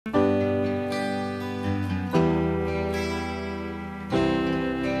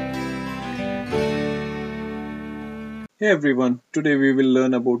Hey everyone, today we will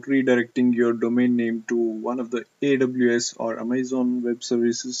learn about redirecting your domain name to one of the AWS or Amazon Web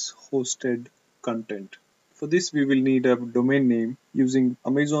Services hosted content. For this we will need a domain name. Using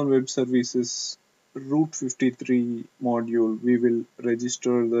Amazon Web Services Route 53 module, we will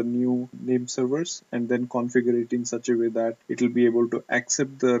register the new name servers and then configure it in such a way that it will be able to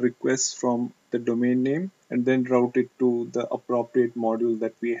accept the requests from the domain name and then route it to the appropriate module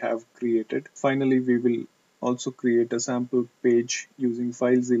that we have created. Finally, we will also create a sample page using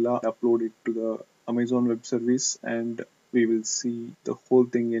FileZilla, upload it to the Amazon Web Service, and we will see the whole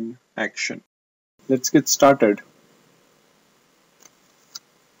thing in action. Let's get started.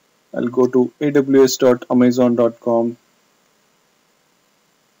 I'll go to aws.amazon.com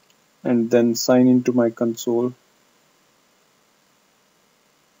and then sign into my console.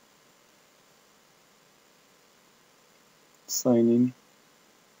 Sign in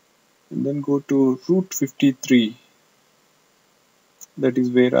and then go to Route 53. That is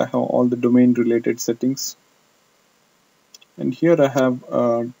where I have all the domain related settings. And here I have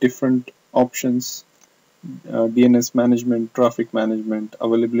different options. DNS management, traffic management,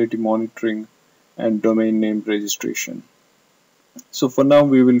 availability monitoring, and domain name registration. So for now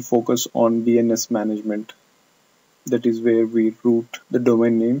we will focus on DNS management. That is where we route the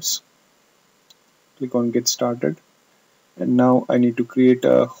domain names. Click on get started. And now I need to create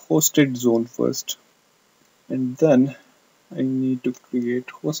a hosted zone first. And then I need to create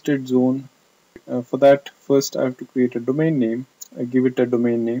hosted zone. For that, first I have to create a domain name. I give it a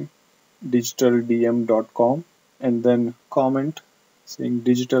domain name, digitaldm.com, and then comment saying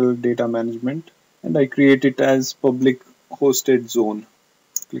digital data management, and I create it as public hosted zone.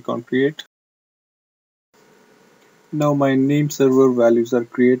 Click on create. Now my name server values are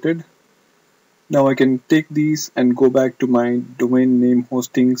created. Now I can take these and go back to my domain name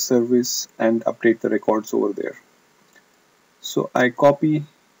hosting service and update the records over there. So I copy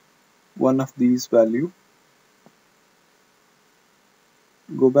one of these value,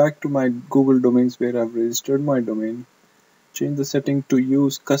 go back to my Google domains where I've registered my domain, change the setting to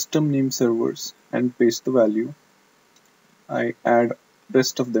use custom name servers and paste the value. I add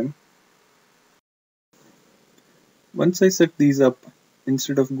rest of them. Once I set these up,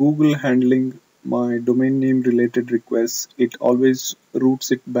 instead of Google handling my domain name related requests, it always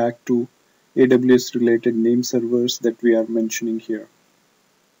routes it back to AWS related name servers that we are mentioning here.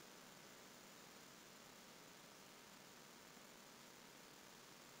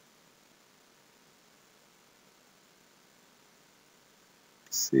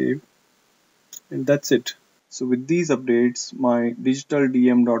 Save, and that's it. So with these updates, my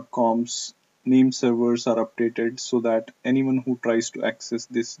digitaldm.com's name servers are updated so that anyone who tries to access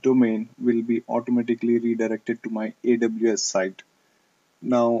this domain will be automatically redirected to my AWS site.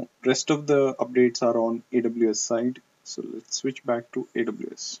 Now, rest of the updates are on AWS side. So let's switch back to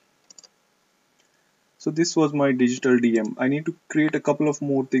AWS. So this was my digital DM. I need to create a couple of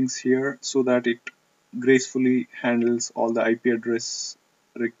more things here so that it gracefully handles all the IP address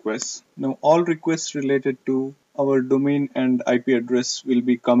requests. Now all requests related to our domain and IP address will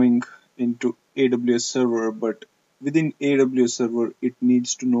be coming into AWS server, but within AWS server it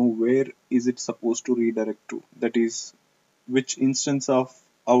needs to know where is it supposed to redirect to. That is, which instance of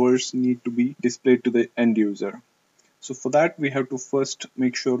ours need to be displayed to the end user. So for that, we have to first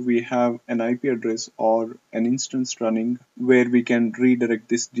make sure we have an IP address or an instance running where we can redirect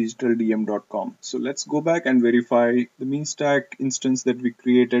this digitaldm.com. So let's go back and verify the meanstack instance that we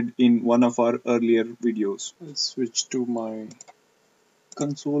created in one of our earlier videos. Let's switch to my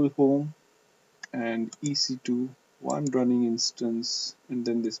console home and EC2 one running instance, and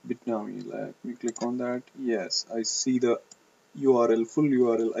then this Bitnami. Let me click on that. Yes, I see the URL, full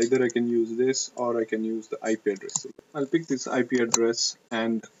URL. Either I can use this or I can use the IP address. So I'll pick this IP address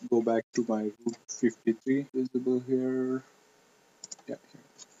and go back to my route 53 visible here. Yeah, here.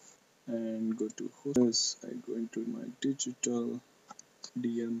 And go to host. I go into my digital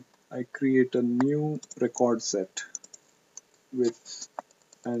DM. I create a new record set with,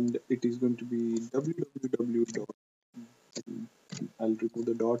 and it is going to be www dot. I'll remove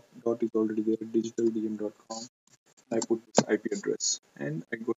the dot. Dot is already there. digitaldm.com. I put this IP address and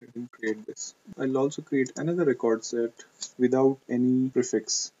I go ahead and create this. I'll also create another record set without any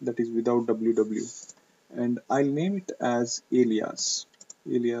prefix, that is without www, and I'll name it as alias.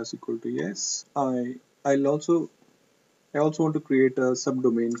 Alias equal to yes. I also want to create a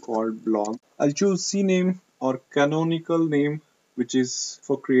subdomain called blog. I'll choose CNAME or canonical name, which is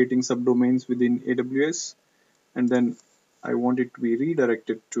for creating subdomains within AWS, and then I want it to be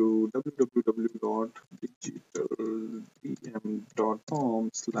redirected to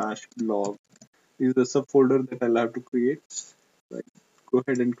www.digitaldm.com/blog. is the subfolder that I'll have to create. Right. Go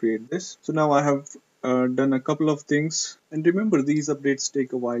ahead and create this. So now I have done a couple of things, and remember these updates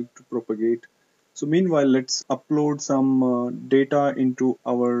take a while to propagate. So meanwhile, let's upload some data into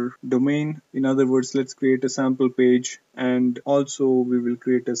our domain. In other words, let's create a sample page, and also we will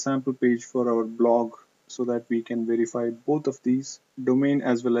create a sample page for our blog so that we can verify both of these, domain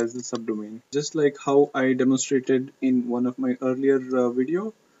as well as the subdomain. Just like how I demonstrated in one of my earlier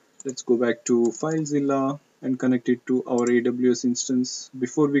video, let's go back to FileZilla and connect it to our AWS instance.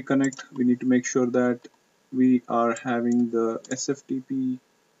 Before we connect, we need to make sure that we are having the SFTP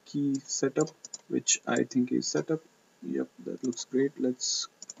key setup, which I think is set up. Yep, that looks great. Let's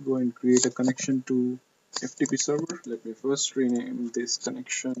go and create a connection to FTP server. Let me first rename this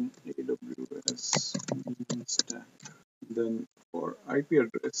connection AWS stack. Then for IP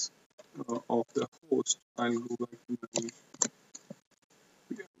address of the host, I'll go back to my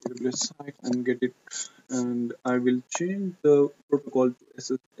AWS site and get it, and I will change the protocol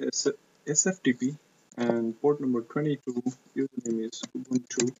to SFTP and port number 22, username is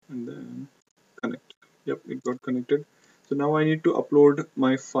Ubuntu, and then connect. Yep, it got connected. So now I need to upload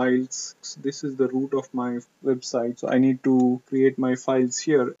my files. So this is the root of my website, so I need to create my files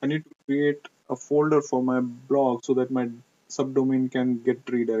here. I need to create a folder for my blog so that my subdomain can get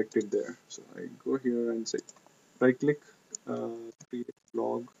redirected there. So I go here and say right click, create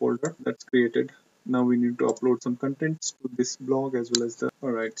blog folder. That's created. Now we need to upload some contents to this blog as well as the.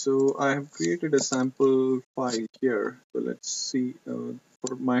 Alright, so I have created a sample file here. So let's see.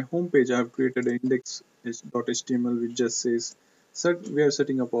 For my home page, I have created an index.html which just says we are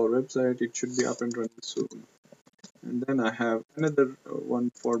setting up our website. It should be up and running soon. And then I have another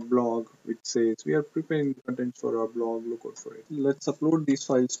one for blog which says we are preparing contents for our blog. Look out for it. Let's upload these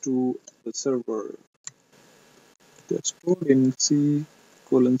files to the server. They're stored in C:/digital.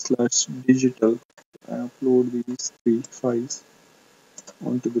 I upload these three files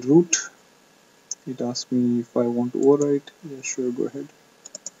onto the root. It asks me if I want to overwrite. Yeah, sure, go ahead.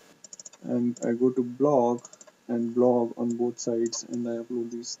 And I go to blog and blog on both sides, and I upload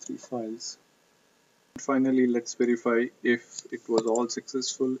these three files. Finally, let's verify if it was all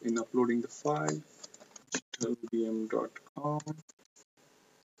successful in uploading the file. untitled.com.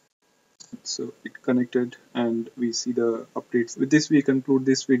 So it connected and we see the updates. With this we conclude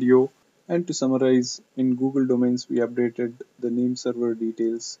this video, and to summarize, in Google Domains we updated the name server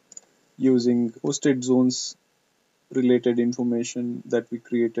details using hosted zones related information that we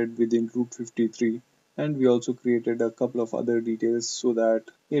created within Route 53, and we also created a couple of other details so that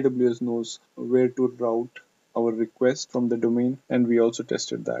AWS knows where to route our request from the domain, and we also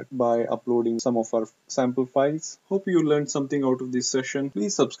tested that by uploading some of our sample files. Hope you learned something out of this session.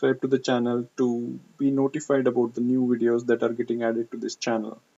 Please subscribe to the channel to be notified about the new videos that are getting added to this channel.